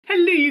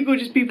Hello you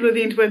gorgeous people of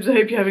the interwebs, I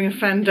hope you're having a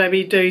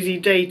fan-dabby dozy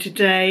day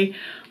today.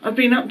 I've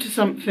been up to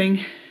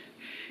something.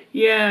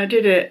 Yeah, I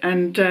did it,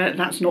 and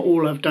that's not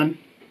all I've done.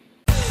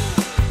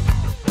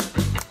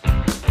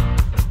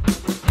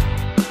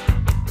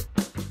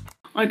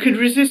 I could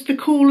resist the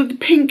call of the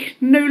pink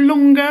no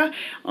longer.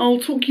 I'll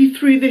talk you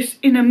through this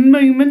in a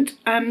moment,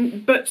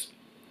 but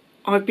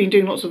I've been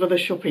doing lots of other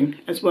shopping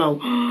as well.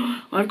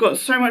 I've got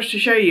so much to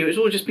show you. It's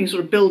all just been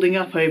sort of building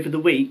up over the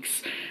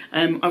weeks.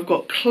 I've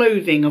got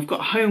clothing, I've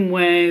got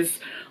homewares,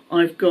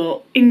 I've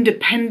got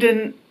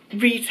independent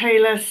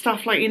retailer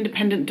stuff, like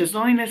independent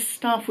designer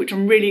stuff, which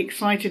I'm really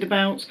excited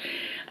about,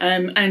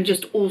 and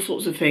just all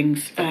sorts of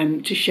things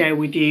to share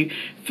with you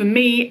for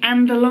me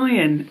and the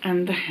lion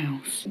and the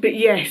house. But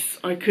yes,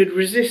 I could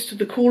resist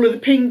the call of the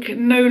pink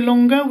no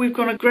longer. We've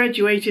got a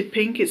graduated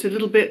pink. It's a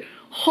little bit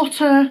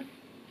hotter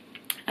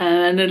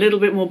and a little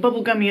bit more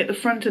bubblegummy at the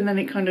front, and then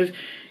it kind of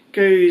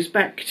goes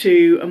back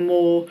to a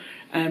more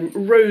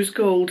rose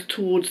gold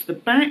towards the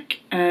back.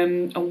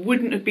 I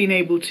wouldn't have been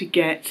able to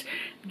get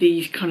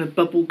the kind of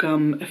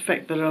bubblegum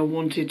effect that I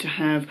wanted to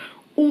have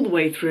all the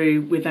way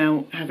through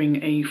without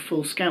having a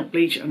full scalp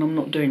bleach, and I'm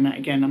not doing that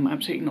again. I'm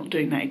absolutely not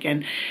doing that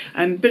again.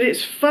 But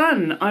it's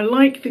fun. I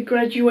like the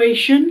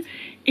graduation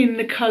in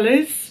the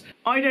colours.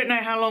 I don't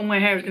know how long my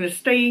hair is going to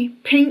stay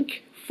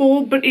pink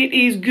for, but it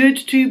is good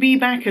to be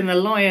back, and the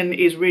lion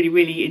is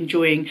really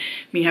enjoying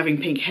me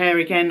having pink hair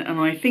again, and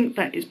I think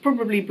that is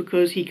probably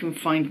because he can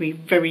find me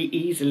very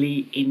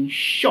easily in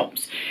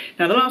shops.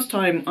 Now, the last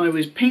time I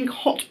was pink,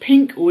 hot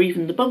pink, or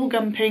even the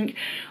bubblegum pink,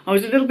 I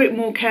was a little bit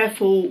more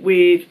careful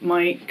with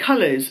my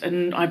colours,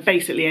 and I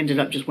basically ended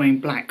up just wearing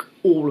black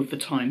all of the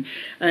time.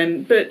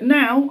 But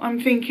now I'm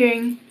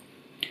thinking,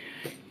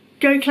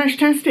 go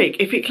clash-tastic.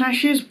 If it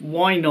clashes,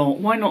 why not?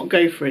 Why not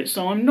go for it?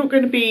 So I'm not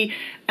going to be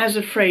as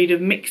afraid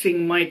of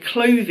mixing my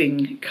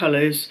clothing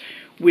colours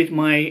with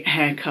my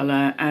hair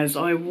colour as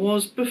I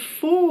was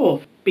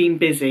before. Been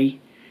busy.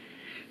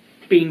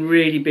 Been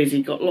really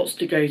busy. Got lots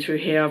to go through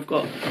here. I've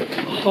got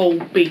a whole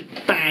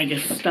big bag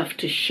of stuff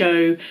to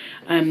show,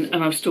 and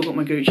I've still got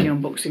my Gucci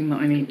unboxing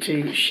that I need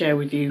to share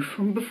with you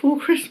from before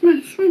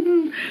Christmas.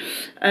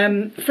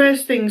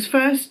 First things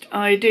first,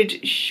 I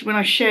did, when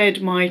I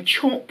shared my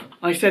chop,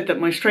 I said that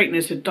my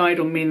straighteners had died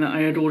on me and that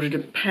I had ordered a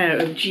pair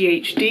of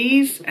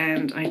GHDs,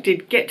 and I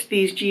did get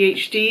these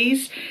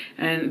GHDs,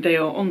 and they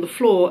are on the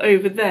floor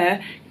over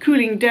there,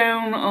 cooling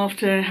down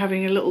after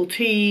having a little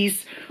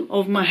tease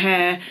of my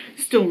hair.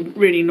 Still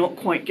really not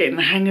quite getting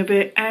the hang of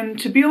it, and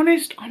to be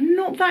honest, I'm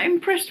not that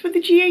impressed with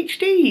the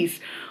GHDs.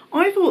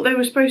 I thought they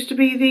were supposed to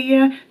be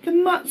the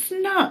Mutt's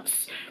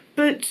Nuts,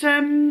 but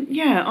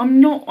yeah, I'm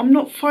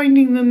not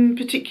finding them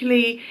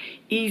particularly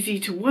easy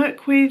to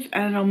work with,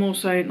 and I'm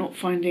also not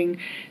finding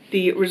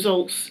the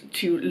results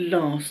to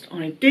last.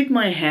 I did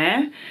my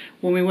hair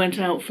when we went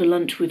out for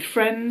lunch with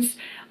friends.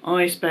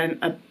 I spent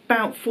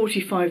about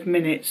 45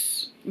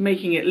 minutes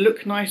making it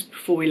look nice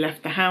before we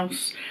left the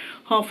house.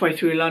 Halfway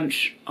through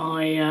lunch,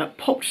 I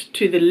popped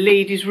to the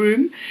ladies'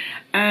 room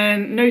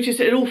and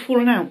noticed it had all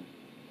fallen out.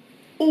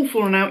 All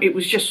fallen out. It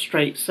was just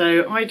straight.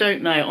 So I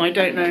don't know. I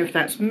don't know if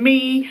that's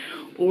me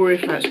or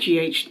if that's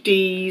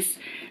GHDs,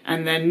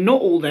 and they're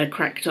not all they're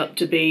cracked up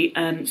to be.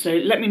 So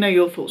let me know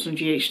your thoughts on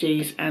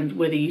GHDs and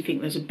whether you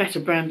think there's a better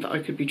brand that I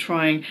could be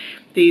trying.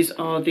 These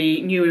are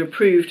the new and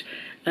improved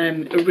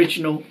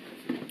original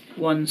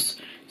ones.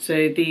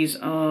 So these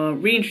are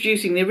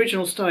reintroducing the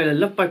original styler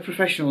loved by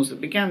professionals that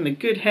began the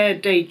Good Hair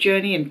Day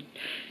journey in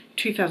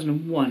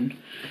 2001.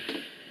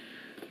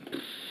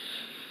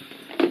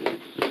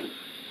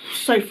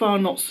 So far,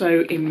 not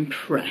so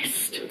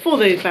impressed. For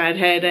those bad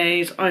hair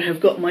days, I have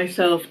got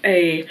myself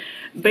a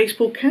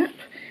baseball cap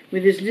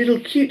with this little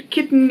cute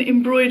kitten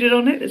embroidered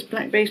on it. This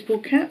black baseball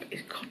cap is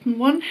a cotton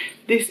one.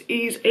 This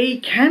is a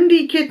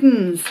Candy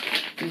Kittens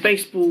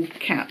baseball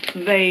cap.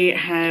 They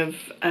have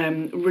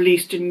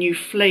released a new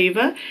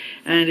flavour,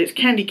 and it's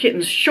Candy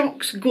Kittens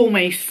Shocks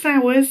Gourmet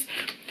Sours,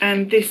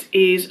 and this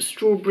is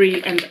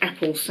strawberry and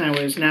apple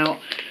sours. Now,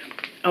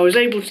 I was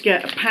able to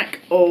get a pack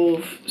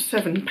of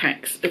 7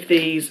 packs of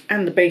these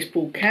and the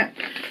baseball cap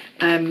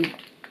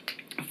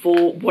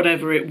for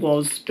whatever it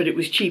was, but it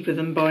was cheaper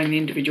than buying the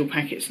individual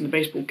packets and the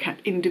baseball cap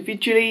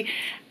individually.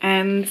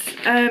 And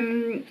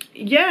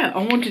yeah,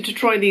 I wanted to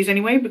try these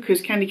anyway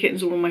because Candy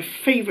Kittens are one of my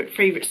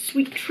favourite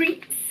sweet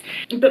treats.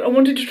 But I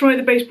wanted to try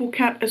the baseball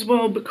cap as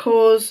well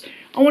because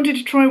I wanted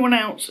to try one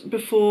out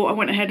before I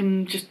went ahead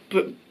and just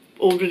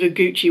ordered a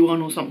Gucci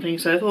one or something.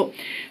 So I thought,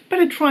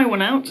 better try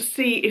one out to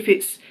see if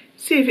it's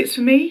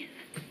for me.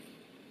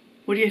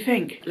 What do you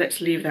think?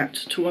 Let's leave that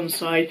to one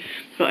side.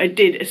 But I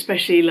did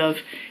especially love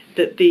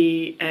that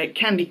the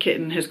Candy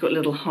Kitten has got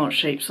little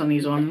heart-shaped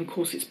sunnies on, and of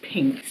course it's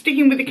pink.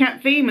 Sticking with the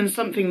cat theme and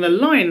something the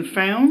lion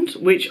found,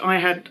 which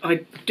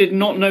I did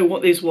not know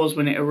what this was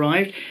when it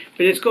arrived,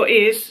 but it's got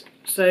ears,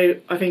 so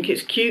I think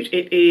it's cute.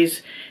 It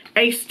is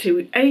Ace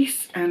to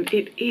Ace, and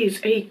it is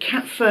a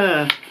cat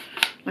fur.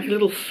 like a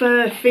little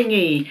fur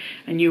thingy,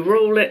 and you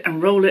roll it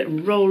and roll it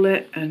and roll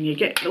it, and you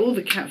get all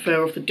the cat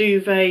fur off the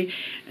duvet,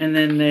 and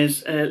then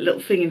there's a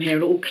little thing in here,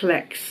 it all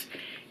collects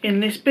in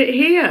this bit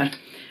here.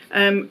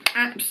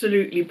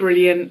 Absolutely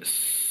brilliant.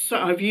 So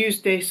I've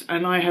used this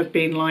and I have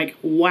been like,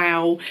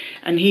 wow.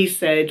 And he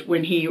said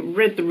when he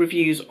read the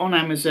reviews on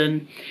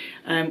Amazon,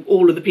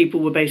 all of the people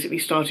were basically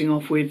starting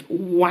off with,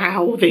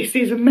 wow, this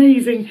is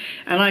amazing.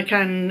 And I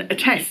can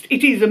attest,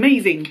 it is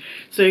amazing.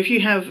 So if you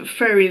have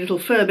furry little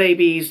fur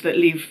babies that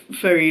leave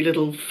furry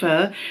little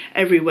fur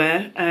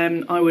everywhere,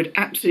 I would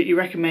absolutely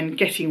recommend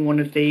getting one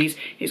of these.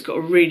 It's got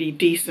a really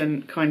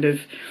decent kind of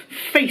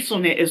face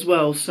on it as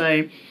well.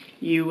 So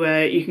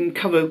you can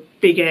cover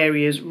big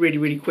areas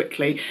really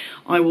quickly.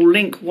 I will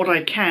link what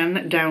I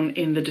can down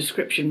in the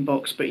description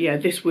box. But yeah,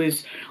 this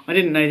was, I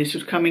didn't know this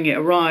was coming. It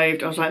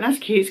arrived. I was like, that's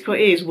cute. It's got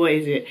ears. What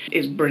is it?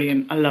 It's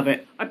brilliant. I love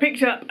it. I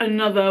picked up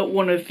another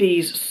one of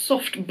these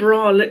soft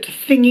bralette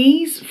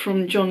thingies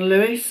from John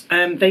Lewis.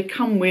 They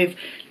come with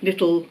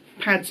little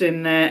pads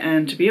in there,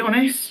 and to be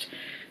honest,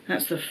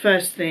 that's the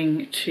first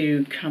thing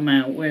to come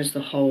out. Where's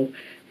the hole?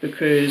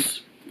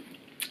 Because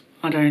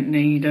I don't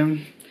need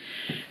them.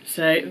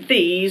 So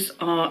these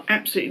are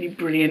absolutely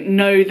brilliant.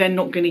 No, they're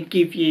not going to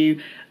give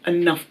you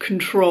enough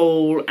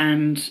control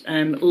and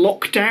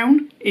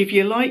lockdown, if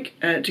you like,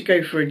 to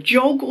go for a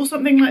jog or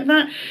something like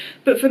that.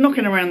 But for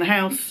knocking around the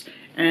house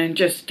and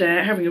just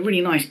having a really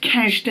nice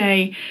cash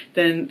day,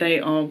 then they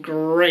are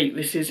great.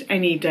 This is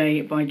Any Day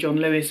by John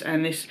Lewis,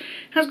 and this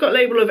has got a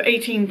label of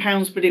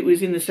 £18, but it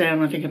was in the sale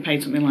and I think I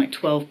paid something like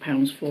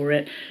 £12 for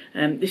it.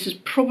 This is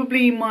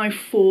probably my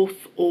 4th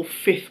or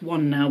 5th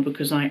one now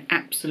because I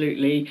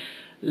absolutely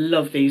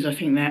love these. I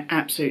think they're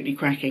absolutely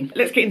cracking.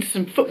 Let's get into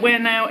some footwear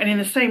now, and in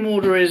the same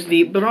order as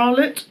the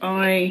bralette,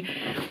 I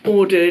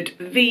ordered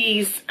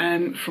these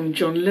from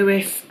John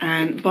Lewis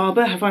and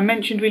Barbour. Have I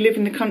mentioned we live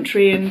in the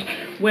country and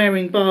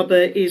wearing Barbour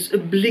is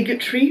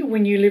obligatory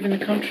when you live in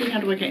the country?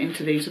 How do I get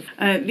into these?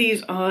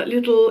 These are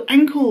little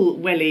ankle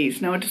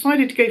wellies. Now I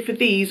decided to go for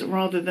these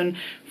rather than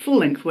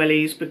full-length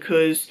wellies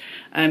because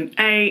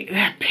A,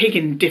 they're big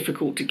and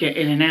difficult to get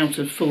in and out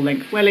of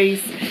full-length wellies,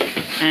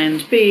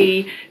 and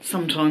B,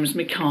 sometimes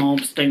my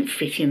calves don't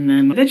fit in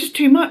them. They're just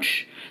too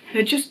much.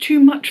 They're just too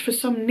much for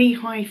some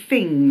knee-high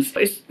things.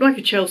 It's like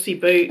a Chelsea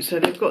boot, so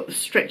they've got the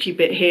stretchy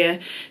bit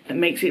here that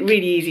makes it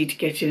really easy to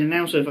get in and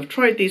out of. I've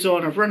tried these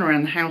on, I've run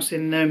around the house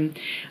in them.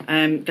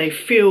 They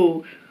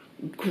feel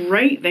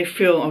great. They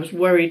feel, I was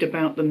worried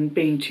about them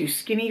being too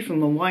skinny for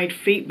my wide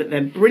feet, but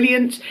they're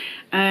brilliant.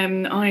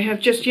 I have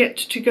just yet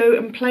to go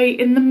and play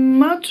in the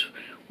mud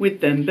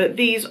with them, but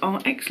these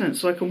are excellent.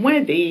 So I can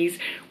wear these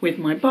with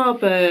my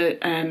Barbour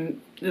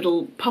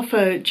little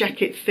puffer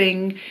jacket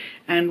thing.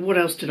 And what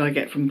else did I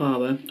get from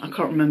Barbour? I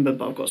can't remember,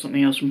 but I've got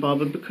something else from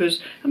Barbour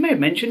because I may have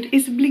mentioned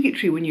it's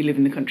obligatory when you live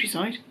in the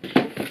countryside.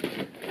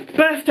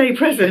 Birthday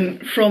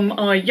present from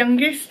our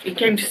youngest. He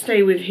came to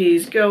stay with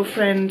his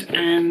girlfriend,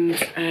 and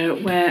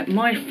where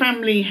my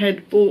family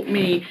had bought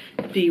me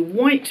the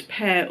white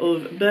pair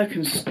of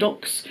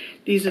Birkenstocks.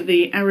 These are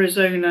the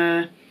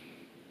Arizona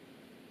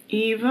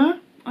Eva,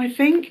 I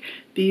think.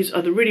 These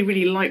are the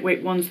really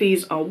lightweight ones.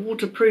 These are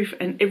waterproof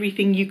and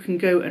everything. You can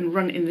go and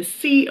run in the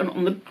sea and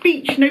on the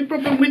beach, no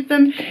problem with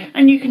them,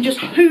 and you can just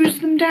hose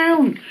them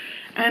down.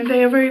 And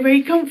they are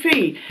very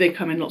comfy. They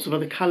come in lots of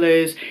other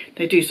colours.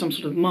 They do some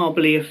sort of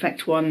marbly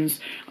effect ones.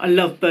 I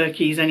love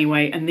Birkies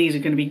anyway, and these are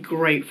going to be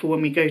great for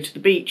when we go to the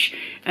beach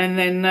and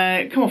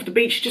then come off the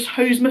beach, just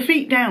hose my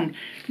feet down.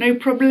 No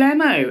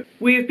problemo.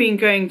 We have been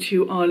going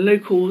to our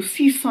local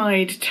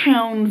seaside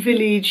town,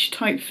 village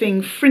type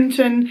thing,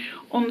 Frinton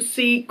on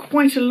Sea,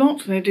 quite a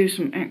lot. They do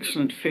some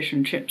excellent fish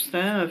and chips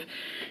there. I've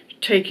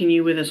taking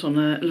you with us on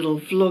a little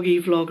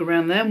vlog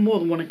around there, more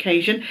than one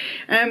occasion.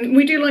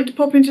 We do like to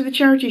pop into the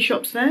charity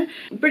shops there.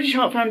 British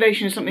Heart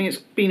Foundation is something that's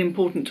been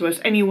important to us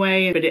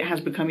anyway, but it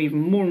has become even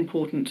more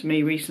important to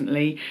me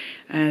recently,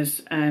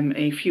 as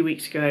a few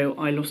weeks ago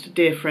I lost a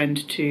dear friend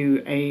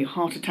to a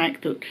heart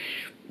attack that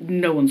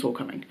no one saw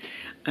coming.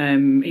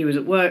 He was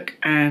at work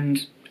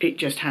and it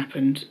just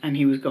happened and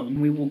he was gone.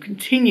 We will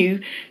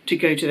continue to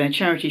go to their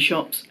charity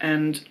shops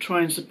and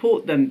try and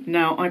support them.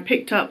 Now, I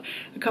picked up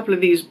a couple of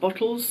these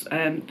bottles.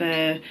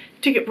 Their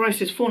ticket price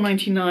is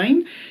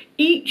 £4.99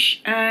 each,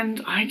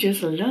 and I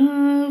just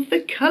love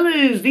the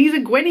colours. These are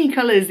Gwenny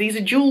colours. These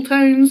are jewel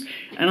tones,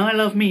 and I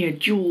love me a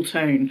jewel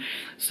tone.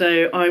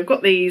 So I've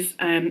got these.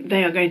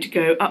 They are going to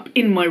go up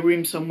in my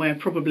room somewhere,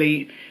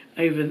 probably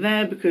over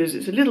there, because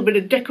it's a little bit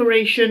of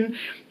decoration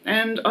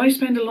and I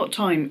spend a lot of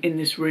time in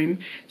this room,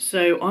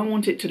 so I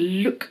want it to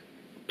look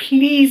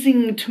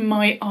pleasing to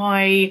my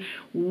eye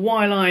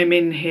while I'm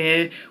in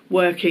here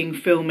working,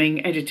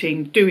 filming,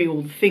 editing, doing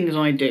all the things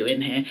I do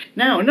in here.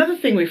 Now, another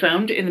thing we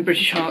found in the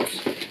British Heart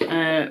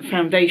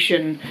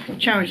Foundation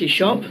charity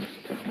shop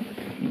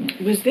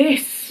was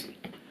this.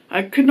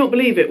 I could not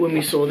believe it when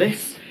we saw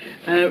this.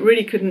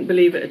 Really couldn't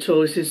believe it at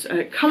all. This is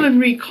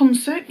Culinary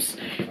Concepts.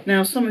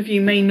 Now, some of you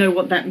may know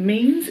what that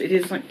means. It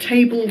is like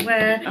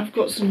tableware. I've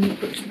got some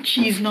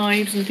cheese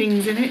knives and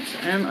things in it,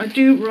 and I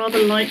do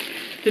rather like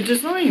the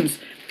designs.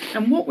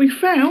 And what we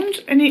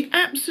found, and it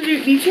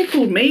absolutely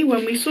tickled me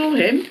when we saw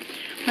him,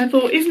 I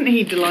thought, isn't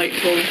he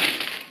delightful,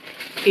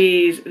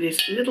 is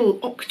this little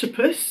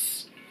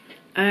octopus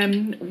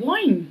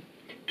wine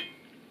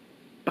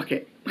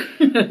bucket,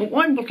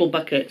 wine bottle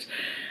bucket.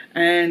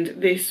 And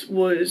this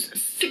was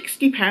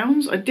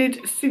 £60. I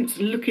did since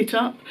look it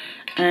up,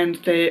 and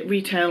the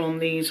retail on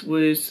these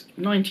was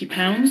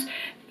 £90.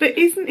 But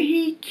isn't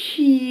he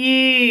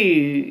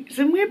cute?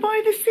 And we're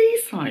by the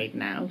seaside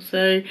now,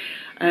 so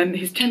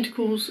his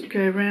tentacles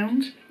go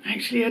around.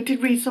 Actually, I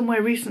did read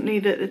somewhere recently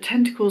that the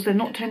tentacles, they're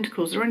not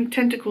tentacles. They're only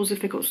tentacles if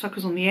they've got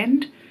suckers on the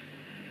end.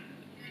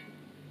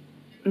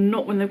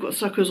 Not when they've got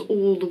suckers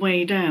all the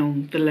way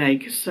down the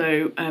leg.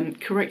 So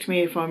correct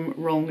me if I'm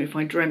wrong, if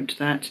I dreamt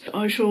that.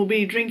 I shall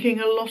be drinking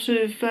a lot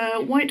of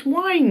white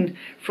wine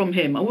from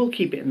him. I will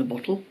keep it in the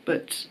bottle,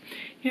 but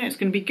yeah, it's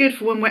going to be good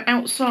for when we're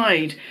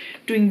outside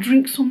doing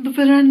drinks on the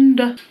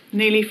veranda.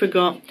 Nearly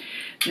forgot,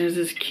 there's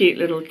this cute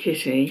little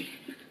kitty.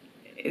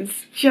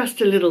 It's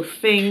just a little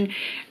thing,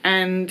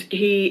 and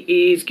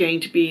he is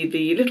going to be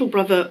the little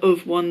brother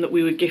of one that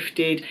we were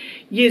gifted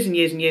years and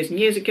years and years and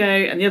years ago,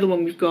 and the other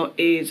one we've got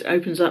is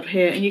opens up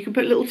here and you can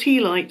put a little tea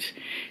light.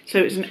 So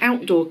it's an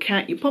outdoor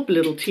cat, you pop a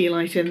little tea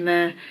light in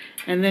there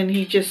and then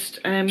he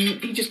just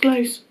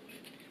glows.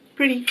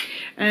 Pretty.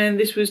 And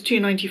this was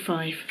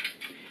 £2.95.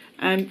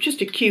 Just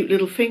a cute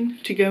little thing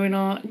to go in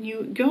our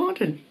new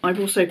garden. I've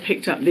also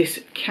picked up this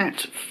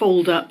cat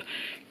fold-up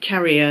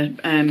carrier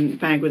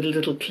bag with a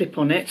little clip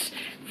on it,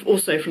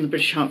 also from the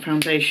British Heart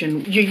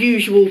Foundation. Your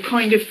usual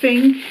kind of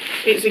thing.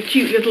 It's a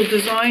cute little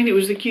design. It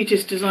was the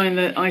cutest design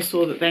that I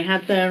saw that they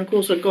had there, and of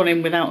course I'd gone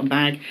in without a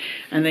bag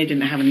and they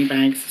didn't have any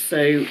bags,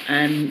 so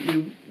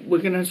we were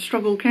going to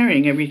struggle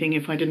carrying everything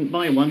if I didn't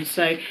buy one.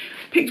 So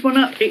picked one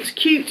up. It's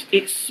cute,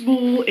 it's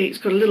small, it's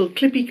got a little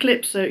clippy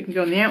clip so it can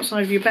go on the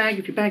outside of your bag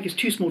if your bag is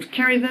too small to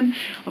carry them.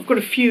 I've got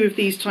a few of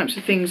these types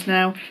of things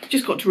now,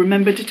 just got to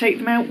remember to take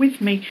them out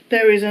with me.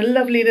 There is a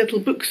lovely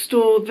little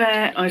bookstore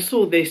there. I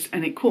saw this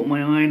and it caught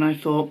my eye and I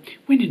thought,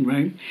 when in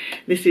Rome.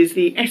 This is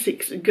the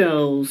Essex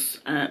Girls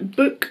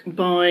book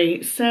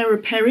by Sarah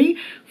Perry,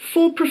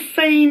 for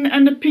profane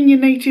and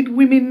opinionated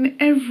women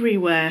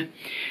everywhere.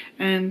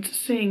 And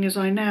seeing as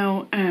I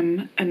now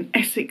am an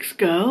Essex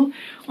girl,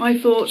 I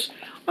thought,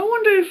 I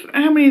wonder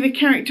how many of the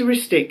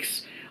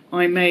characteristics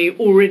I may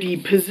already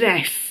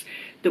possess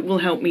that will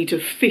help me to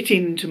fit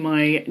into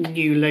my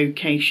new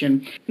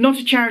location. Not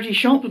a charity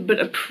shop, but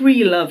a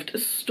pre-loved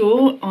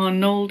store.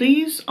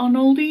 Arnoldi's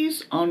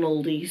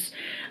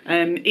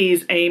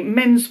is a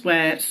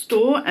menswear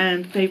store,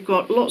 and they've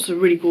got lots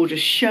of really gorgeous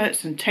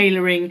shirts and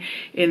tailoring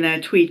in their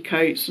tweed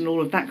coats and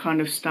all of that kind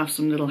of stuff,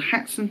 some little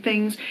hats and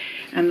things.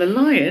 And the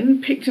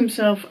lion picked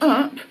himself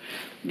up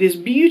this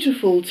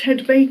beautiful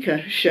Ted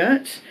Baker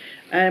shirt,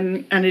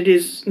 and it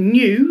is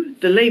new.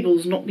 The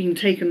label's not been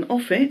taken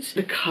off it.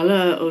 The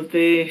colour of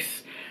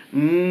this,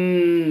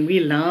 we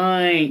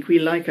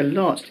like a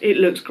lot. It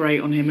looks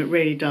great on him, it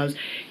really does.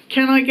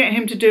 Can I get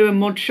him to do a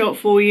mod shot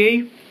for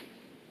you?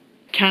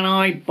 Can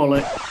I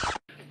bollock?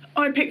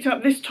 I picked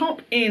up this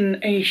top in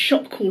a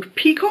shop called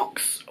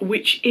Peacocks,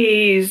 which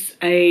is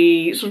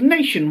a sort of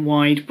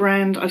nationwide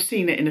brand. I've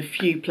seen it in a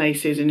few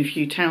places, in a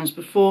few towns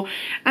before,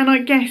 and I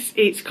guess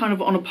it's kind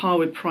of on a par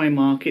with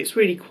Primark. It's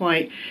really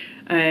quite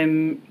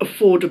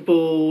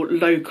affordable,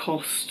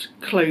 low-cost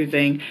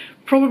clothing.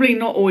 Probably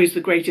not always the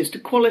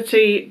greatest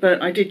quality,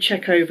 but I did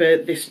check over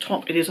this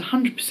top. It is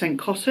 100%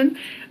 cotton.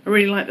 I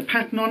really like the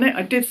pattern on it.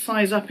 I did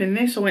size up in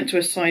this. I went to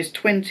a size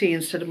 20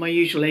 instead of my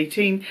usual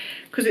 18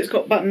 because it's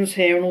got buttons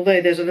here, and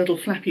although there's a little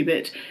flappy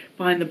bit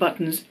behind the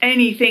buttons,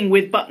 anything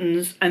with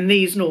buttons and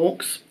these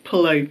norks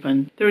pull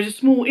open. There is a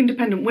small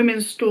independent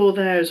women's store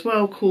there as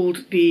well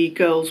called the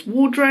Girls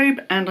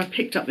Wardrobe, and I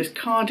picked up this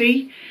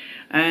cardie.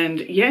 And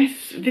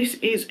yes, this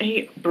is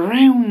a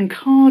brown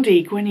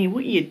cardie. Gwenny,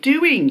 what are you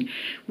doing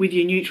with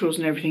your neutrals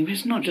and everything? But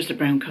it's not just a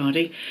brown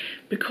cardie,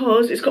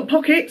 because it's got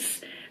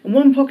pockets, and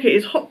one pocket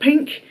is hot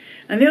pink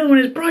and the other one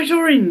is bright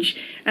orange,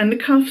 and the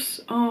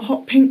cuffs are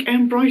hot pink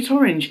and bright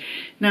orange.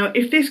 Now,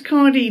 if this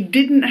cardie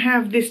didn't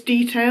have this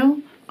detail,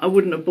 I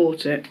wouldn't have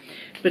bought it,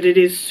 but it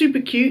is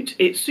super cute.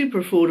 It's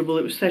super affordable.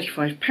 It was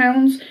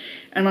 £35,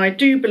 and I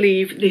do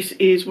believe this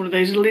is one of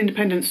those little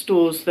independent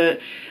stores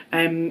that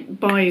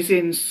buys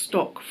in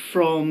stock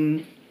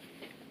from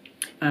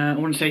I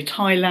want to say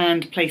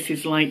Thailand,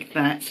 places like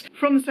that.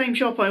 From the same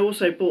shop I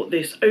also bought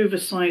this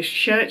oversized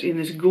shirt in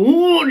this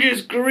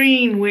gorgeous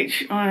green,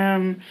 which I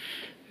am,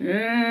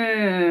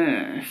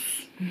 yes,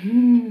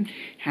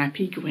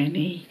 happy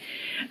Gwenny.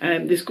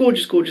 This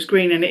gorgeous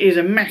green, and it is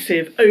a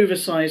massive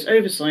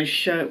oversized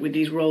shirt with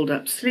these rolled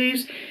up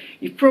sleeves.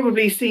 You've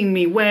probably seen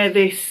me wear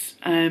this,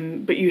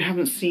 but you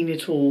haven't seen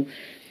it all,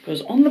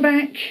 because on the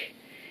back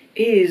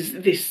is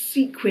this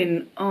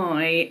sequin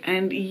eye,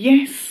 and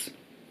yes,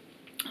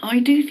 I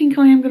do think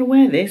I am going to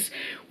wear this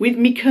with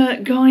me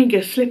Kurt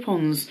Geiger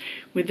slip-ons,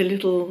 with the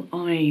little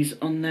eyes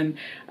on them.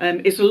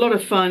 It's a lot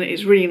of fun.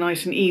 It's really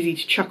nice and easy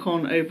to chuck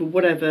on over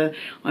whatever.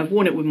 I've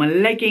worn it with my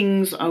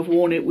leggings. I've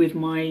worn it with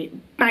my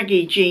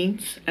baggy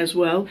jeans as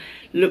well.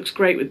 Looks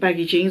great with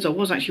baggy jeans. I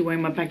was actually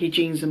wearing my baggy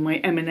jeans and my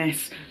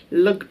M&S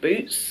lug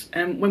boots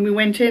when we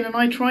went in and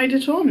I tried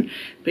it on.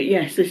 But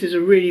yes, this is a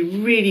really,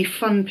 really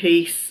fun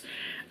piece.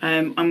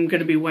 I'm going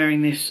to be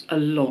wearing this a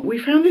lot. We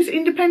found this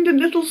independent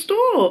little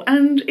store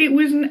and it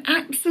was an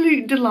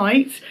absolute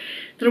delight.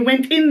 That I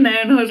went in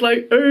there and I was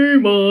like, oh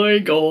my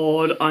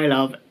god, I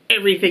love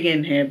everything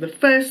in here. The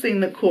first thing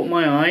that caught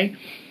my eye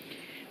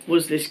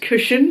was this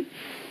cushion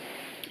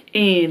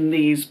in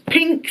these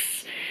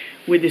pinks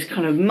with this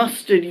kind of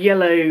mustard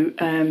yellow,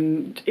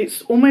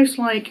 it's almost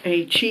like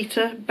a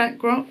cheetah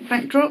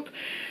backdrop,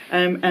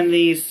 and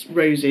these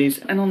roses.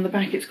 And on the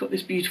back it's got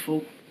this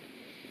beautiful,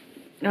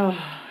 oh,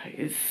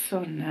 it's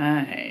so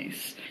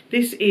nice.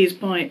 This is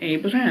by a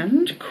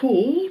brand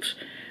called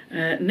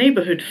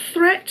Neighbourhood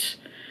Threat.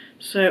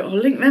 So I'll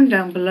link them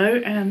down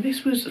below, and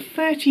this was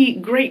 30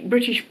 Great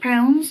British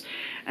pounds,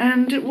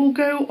 and it will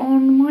go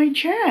on my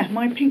chair,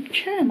 my pink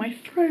chair, my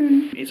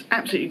throne. It's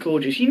absolutely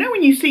gorgeous. You know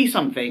when you see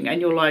something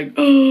and you're like,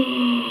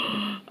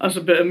 oh, that's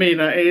a bit of me,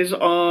 that is.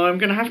 Oh, I'm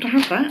going to have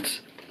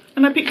that.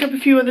 And I picked up a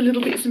few other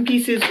little bits and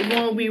pieces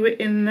while we were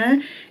in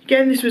there.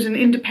 Again, this was an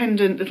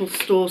independent little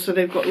store, so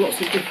they've got lots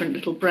of different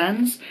little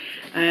brands.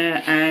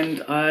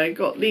 And I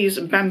got these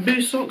bamboo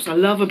socks. I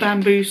love a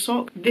bamboo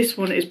sock. This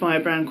one is by a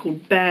brand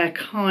called Bear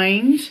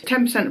Kind.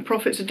 10% of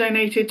profits are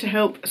donated to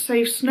help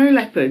save snow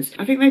leopards.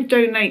 I think they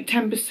donate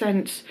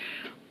 10%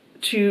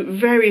 to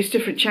various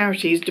different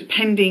charities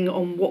depending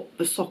on what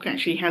the sock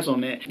actually has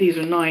on it. These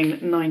are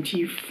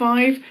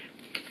 £9.95.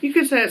 You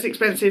could say it's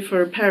expensive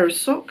for a pair of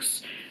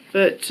socks.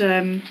 But,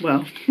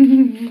 well,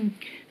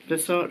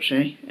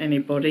 Versace,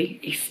 anybody,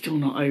 he's still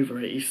not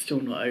over it, he's still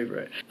not over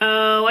it.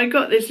 Oh, I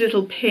got this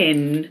little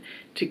pin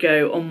to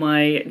go on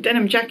my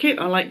denim jacket.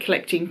 I like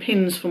collecting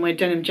pins for my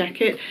denim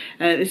jacket.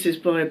 This is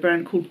by a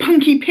brand called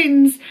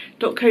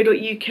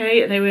punkypins.co.uk,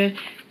 and it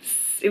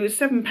was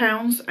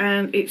 £7,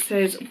 and it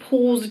says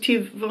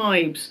positive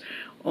vibes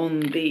on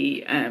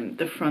the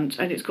front,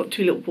 and it's got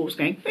two little paws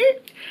going,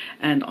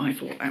 and I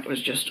thought that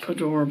was just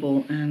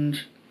adorable,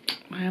 and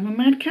I am a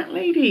mad cat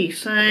lady.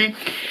 So,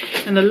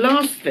 and the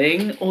last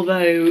thing,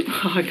 although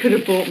I could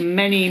have bought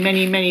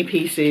many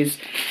pieces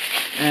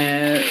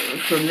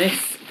from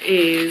this,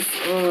 is,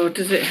 oh,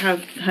 does it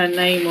have her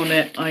name on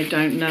it? I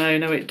don't know.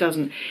 No, it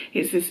doesn't.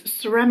 It's this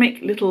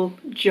ceramic little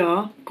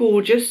jar,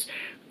 gorgeous,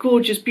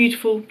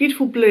 beautiful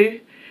blue,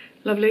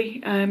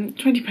 lovely.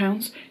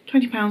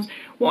 £20.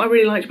 What I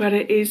really liked about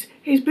it is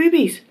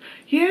boobies.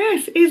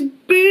 Yes, it's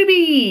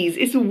boobies.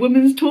 It's a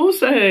woman's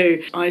torso.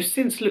 I've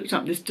since looked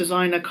up this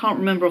designer. Can't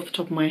remember off the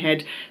top of my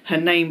head her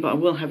name, but I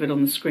will have it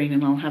on the screen,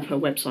 and I'll have her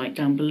website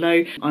down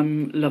below.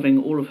 I'm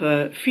loving all of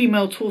her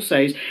female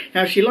torsos.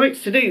 Now, she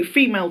likes to do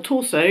female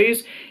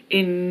torsos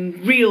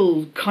in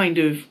real kind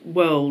of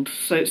world,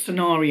 so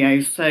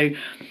scenarios. So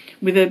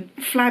with a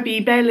flabby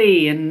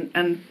belly and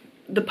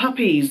the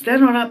puppies, they're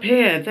not up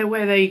here. They're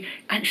where they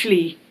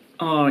actually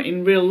are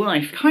in real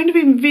life. Kind of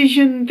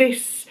envision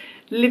this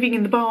living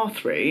in the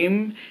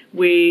bathroom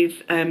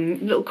with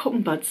little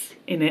cotton buds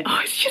in it. Oh,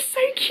 it's just so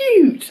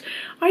cute.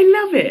 I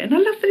love it, and I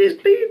love that it's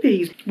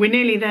boobies. We're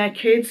nearly there,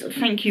 kids.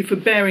 Thank you for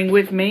bearing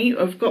with me.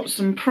 I've got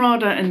some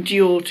Prada and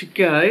Dior to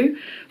go.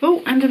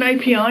 Oh, and an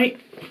OPI.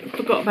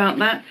 Forgot about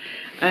that.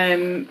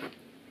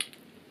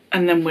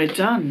 And then we're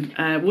done.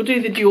 We'll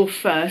do the Dior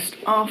first.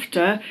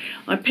 After,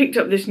 I picked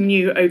up this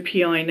new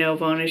OPI nail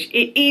varnish.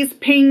 It is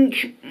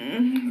pink.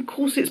 Of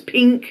course it's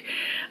pink.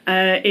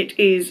 It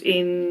is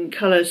in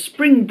colour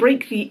Spring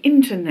Break the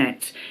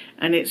Internet.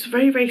 And it's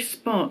very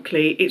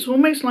sparkly. It's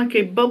almost like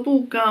a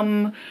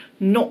bubblegum,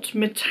 not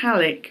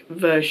metallic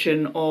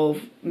version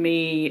of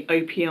me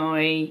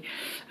OPI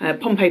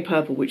Pompeii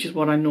Purple, which is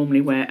what I normally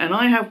wear. And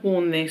I have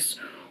worn this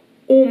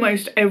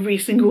almost every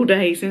single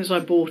day since I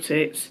bought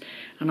it.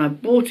 And I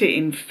bought it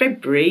in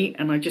February,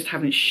 and I just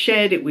haven't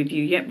shared it with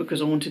you yet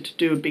because I wanted to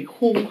do a big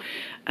haul.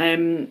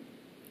 And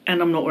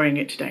I'm not wearing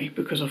it today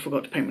because I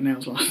forgot to paint my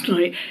nails last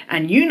night.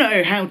 And you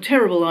know how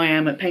terrible I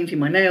am at painting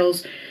my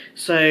nails,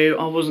 so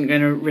I wasn't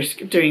going to risk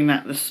doing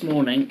that this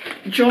morning.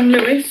 John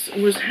Lewis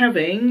was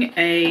having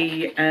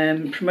a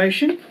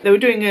promotion. They were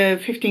doing a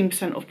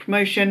 15% off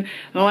promotion.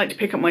 And I like to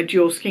pick up my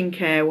Dior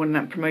skincare when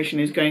that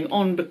promotion is going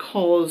on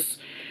because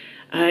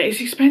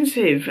it's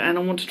expensive and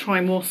I want to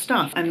try more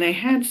stuff. And they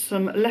had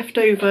some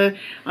leftover,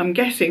 I'm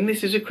guessing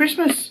this is a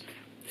Christmas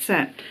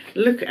set.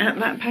 Look at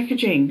that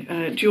packaging.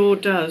 Dior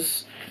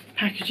does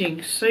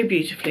packaging so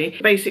beautifully.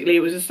 Basically, it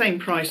was the same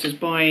price as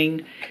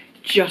buying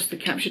just the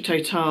Capture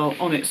Totale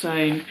on its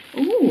own.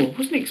 Oh,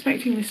 wasn't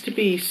expecting this to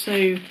be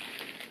so,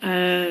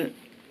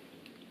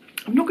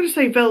 I'm not going to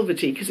say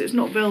velvety because it's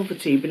not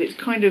velvety, but it's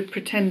kind of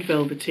pretend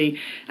velvety,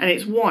 and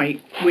it's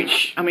white,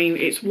 which, I mean,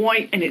 it's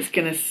white and it's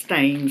going to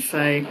stain,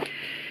 so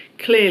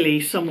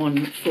clearly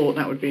someone thought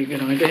that would be a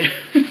good idea.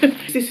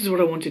 because this is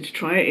what I wanted to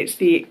try. It's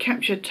the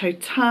Capture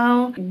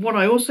Total. What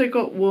I also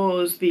got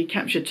was the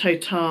Capture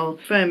Total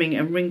Firming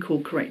and Wrinkle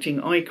Correcting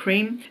Eye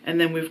Cream. And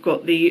then we've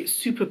got the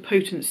Super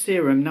Potent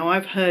Serum. Now,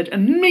 I've heard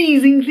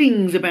amazing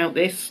things about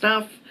this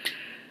stuff,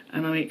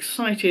 and I'm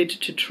excited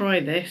to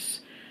try this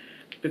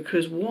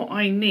because what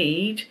I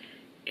need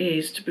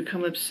is to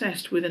become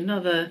obsessed with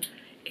another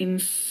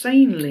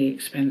insanely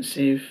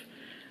expensive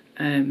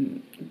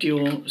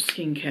Dior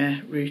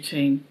skincare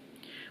routine.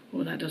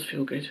 Oh, that does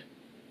feel good.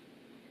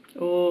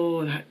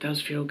 Oh, that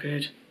does feel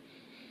good.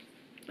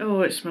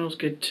 Oh, it smells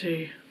good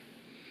too.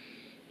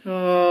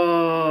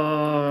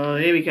 Oh,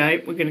 here we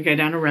go. We're going to go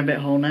down a rabbit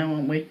hole now,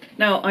 aren't we?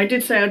 Now, I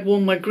did say I'd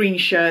worn my green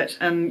shirt,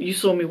 and you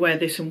saw me wear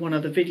this in one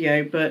other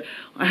video, but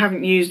I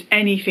haven't used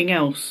anything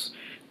else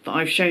that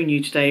I've shown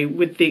you today,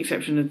 with the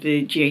exception of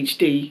the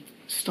GHD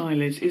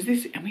stylers. Is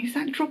this, I mean, is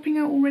that dropping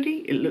out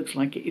already? It looks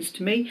like it is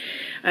to me.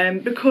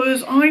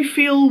 Because I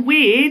feel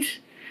weird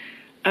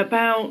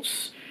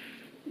about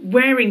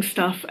wearing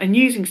stuff and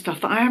using stuff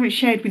that I haven't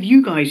shared with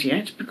you guys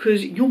yet,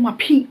 because you're my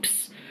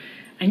peeps.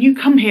 And you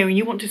come here and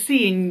you want to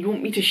see and you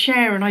want me to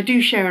share, and I do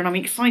share, and I'm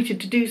excited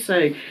to do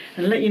so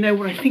and let you know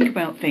what I think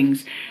about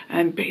things.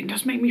 But it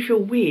does make me feel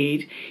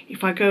weird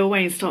if I go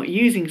away and start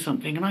using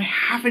something and I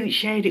haven't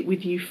shared it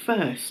with you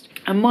first.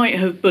 I might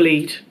have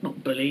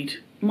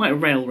might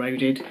have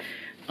railroaded.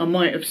 I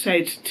might have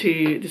said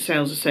to the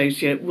sales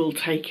associate, we'll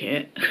take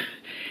it,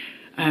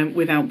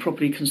 without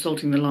properly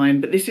consulting the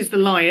Lion. But this is the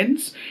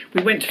Lions.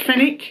 We went to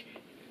Fenwick.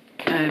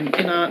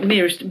 In our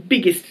nearest,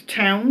 biggest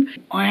town.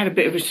 I had a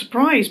bit of a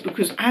surprise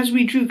because as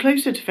we drew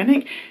closer to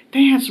Fenwick,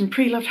 they had some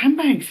pre-loved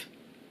handbags.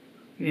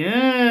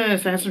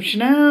 Yes, they had some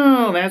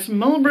Chanel, they had some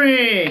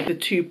Mulberry. The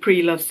two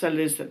pre-loved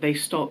sellers that they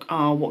stock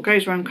are What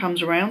Goes Around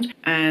Comes Around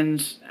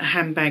and a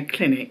Handbag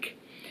Clinic.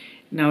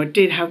 Now, I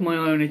did have my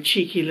own, a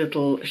cheeky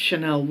little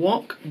Chanel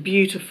Wok.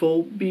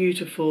 Beautiful,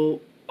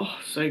 beautiful. Oh,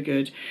 so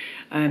good.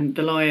 And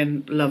the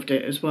Lion loved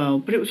it as well.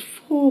 But it was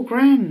 £4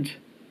 grand.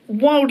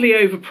 Wildly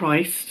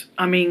overpriced.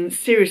 I mean,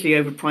 seriously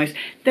overpriced.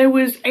 There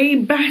was a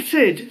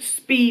battered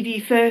Speedy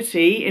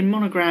 30 in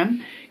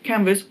monogram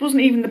canvas.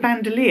 Wasn't even the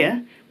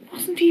bandolier.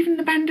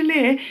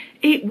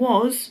 It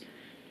was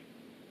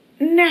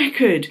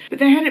knackered. But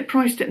they had it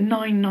priced at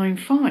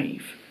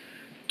 £9.95.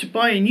 To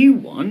buy a new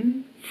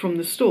one from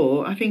the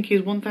store, I think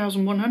is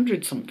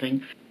 1,100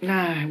 something.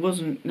 Nah, it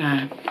wasn't,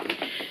 nah.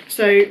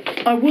 So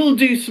I will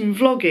do some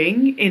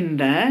vlogging in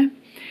there,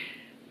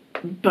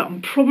 but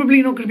I'm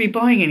probably not going to be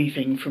buying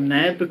anything from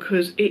there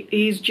because it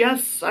is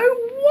just so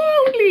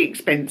wildly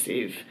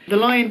expensive. The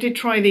Lion did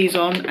try these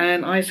on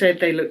and I said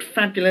they looked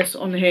fabulous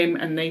on him,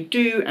 and they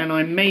do, and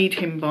I made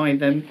him buy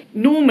them.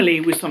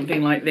 Normally with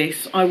something like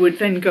this, I would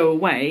then go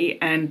away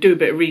and do a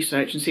bit of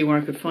research and see where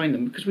I could find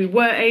them, because we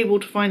were able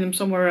to find them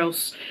somewhere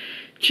else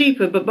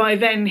cheaper, but by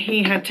then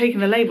he had taken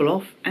the label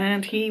off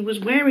and he was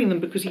wearing them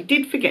because he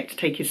did forget to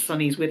take his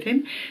sunnies with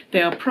him.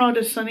 They are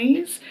Prada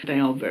sunnies. They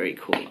are very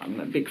cool. I'm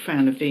a big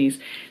fan of these.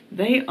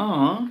 They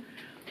are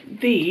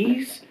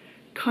these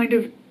kind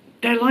of,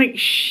 they're like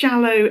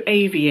shallow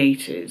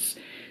aviators.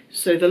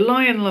 So the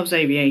Lion loves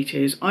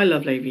aviators. I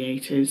love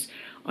aviators.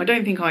 I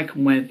don't think I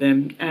can wear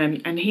them,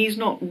 and he's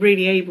not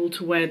really able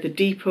to wear the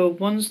deeper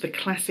ones, the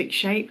classic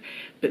shape,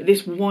 but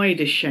this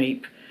wider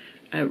shape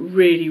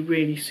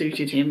really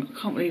suited him. I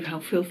can't believe how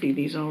filthy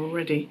these are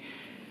already,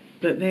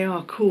 but they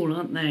are cool,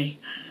 aren't they?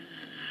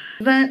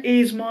 That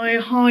is my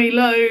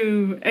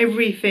high-low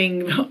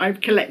everything that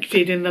I've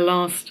collected in the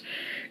last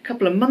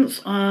couple of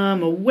months.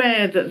 I'm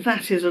aware that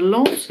that is a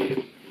lot.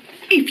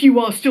 If you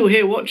are still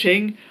here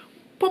watching,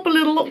 pop a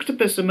little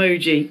octopus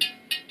emoji.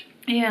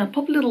 Yeah,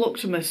 pop a little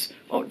octopus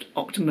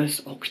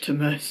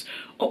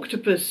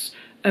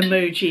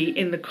emoji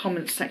in the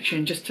comments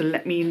section just to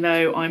let me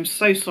know. I'm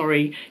so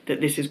sorry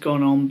that this has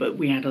gone on, but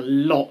we had a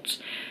lot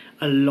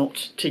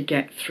to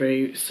get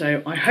through.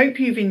 So I hope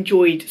you've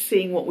enjoyed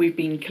seeing what we've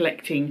been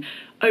collecting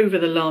over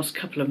the last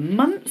couple of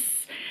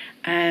months.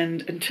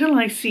 And until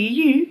I see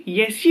you,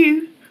 yes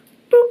you,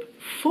 boop,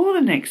 for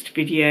the next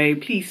video,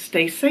 please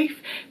stay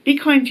safe, be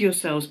kind to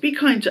yourselves, be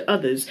kind to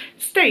others,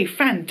 stay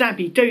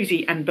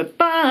fan-dabby-dozy, and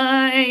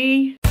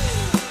bye-bye.